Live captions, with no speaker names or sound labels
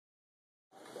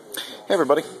Hey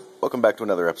everybody, welcome back to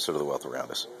another episode of The Wealth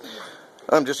Around Us.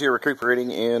 I'm just here recuperating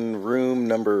in room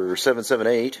number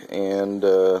 778, and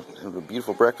a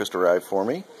beautiful breakfast arrived for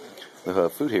me. The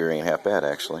food here ain't half bad,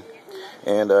 actually.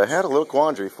 And I had a little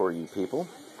quandary for you people,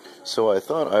 so I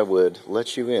thought I would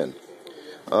let you in.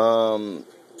 The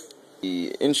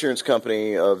insurance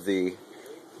company of the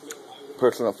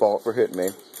person at fault for hitting me,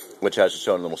 which I just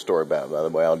shown a little story about, by the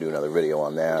way, I'll do another video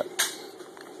on that.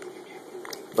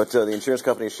 But the insurance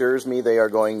company assures me they are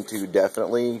going to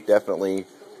definitely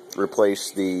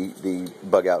replace the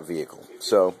bug-out vehicle.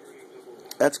 So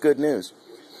that's good news.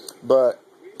 But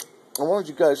I wanted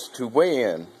you guys to weigh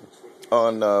in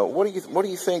on what do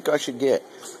you think I should get.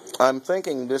 I'm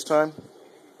thinking this time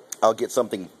I'll get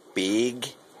something big,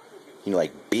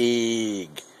 like big,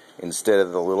 instead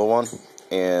of the little one.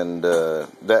 And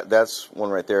that's one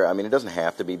right there. I mean, it doesn't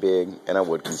have to be big, and I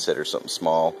would consider something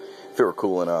small if it were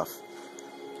cool enough.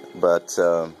 But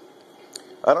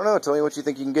I don't know. Tell me what you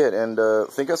think you can get, and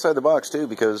think outside the box too,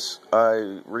 because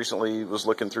I recently was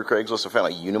looking through Craigslist. I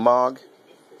found a Unimog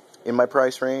in my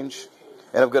price range,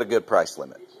 and I've got a good price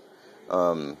limit.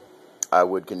 I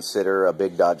would consider a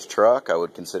big Dodge truck. I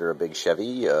would consider a big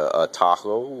Chevy, a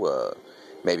Tahoe,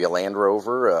 maybe a Land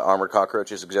Rover. Armored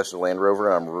Cockroach has suggested a Land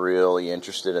Rover, and I'm really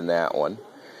interested in that one.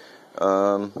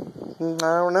 I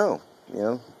don't know.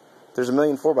 There's a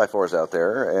million 4x4s out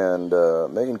there, and a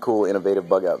million cool, innovative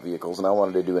bug-out vehicles, and I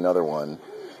wanted to do another one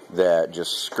that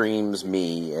just screams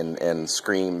me and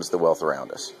screams the wealth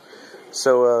around us.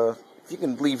 So, if you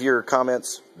can leave your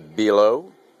comments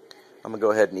below, I'm going to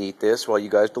go ahead and eat this while you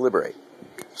guys deliberate.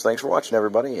 So thanks for watching,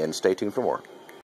 everybody, and stay tuned for more.